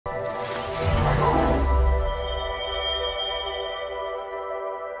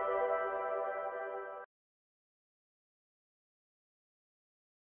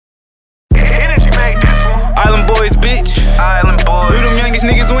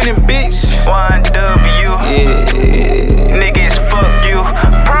winning, bitch. 1W. Yeah. Niggas, fuck you.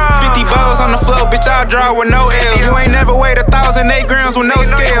 50 bows on the floor, bitch, I'll draw with no L. You ain't never weighed 1,008 grams with no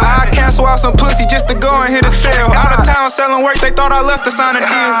scale. I cancel out some pussy just to go and hit a sale. Out of town selling work, they thought I left to sign a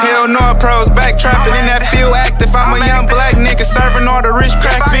deal. Hell no, pros back trapping in that field active. I'm a young black nigga serving all the rich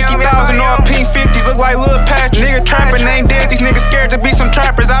crack. 50,000 all pink 50s, look like Lil Patrick. Nigga trapping ain't dead, these niggas scared to be some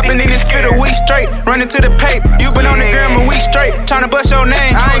trappers. I been in this fit a week straight, running to the pape. You been on the gram a week straight, tryna bust your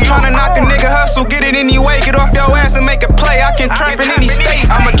name. I ain't tryna knock a nigga hustle, get it anyway. Get off your ass and make a play. I can trap in any state.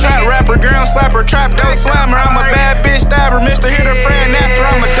 I'm a trap rapper, gram slapper, trap dope slammer. I'm a bad bitch stabber, Mr. Hit a friend after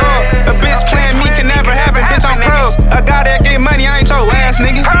I'm a dog. A bitch playing me can never happen, bitch, I'm pros. I gotta get money, I ain't your last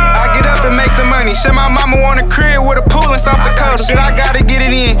nigga. I get up and make the money. Shit, my mama want a crib with a pool in South Dakota. Shit, I gotta get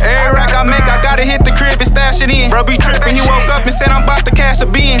it in. Every rack I make, I gotta hit the crib and stash it in. Bro be trippin', he woke up and said I'm about to cash a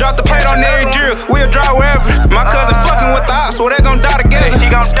beans. Drop the plate on every drill, we'll drive wherever. My cousin fucking with the ops, so they gon' die together.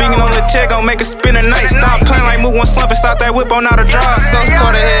 Speaking on the check, gon' make it spin a night. Stop playing like move one slump inside that whip on out of drive. Sus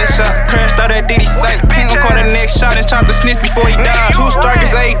caught a headshot, crashed out that Diddy site. Pink gon' call the next shot and chop the snitch before he died. 2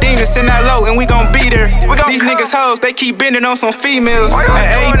 strikers, 8 demons, send that low and we gon' be there. These niggas hoes, they keep bending on some females.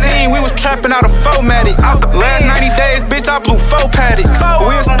 At 18, we was trapping out a 4-matic. Last 90 days, bitch, I blew 4 paddocks.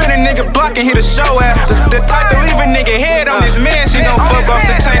 We'll spin a nigga block and hit a show after. The type to leave a nigga head on his man, she gon' fuck off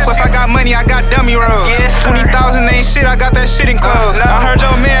the chain. Plus I got money, I got dummy rolls. 20,000 ain't shit, I got that shit in clothes. I heard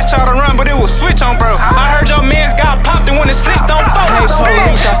your mans try to run, but it was switch on, bro. I heard your mans got popped and when the snitch don't focus. Hey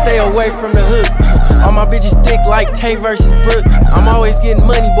police, I stay away from the hood. All my bitches thick like Tay versus Brooke. I'm always getting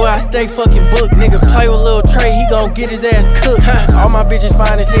money, boy, I stay fucking booked. Nigga play with Lil Trey, he gon' get his ass cooked. All my bitches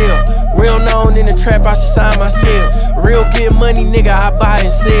fine as hell. Real known in the trap, I should sign my scale. Real get money, nigga, I buy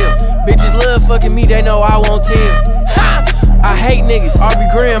and sell. Bitches love fucking me, they know I won't tell. I hate niggas,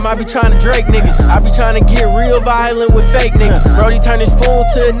 RB Graham, I be tryna Drake niggas. I be tryna get real violent with fake niggas. Brody turn his spoon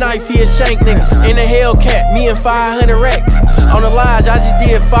to a knife, he'll shank niggas. In the Hellcat, me and 500 racks. On the lodge, I just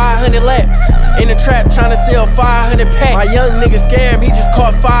did 500 laps. In the trap, tryna sell 500 packs. My young nigga scam, he just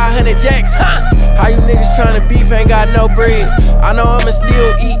caught 500 jacks. How you niggas tryna beef, ain't got no bread? I know I'ma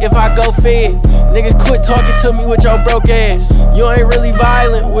still eat if I go fed. Niggas quit talking to me with your broke ass. You ain't really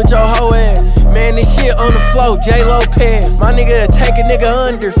violent with your hoe ass. Man, this shit on the floor, J. Lopez. My nigga take a nigga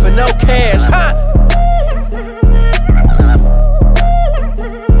under for no cash.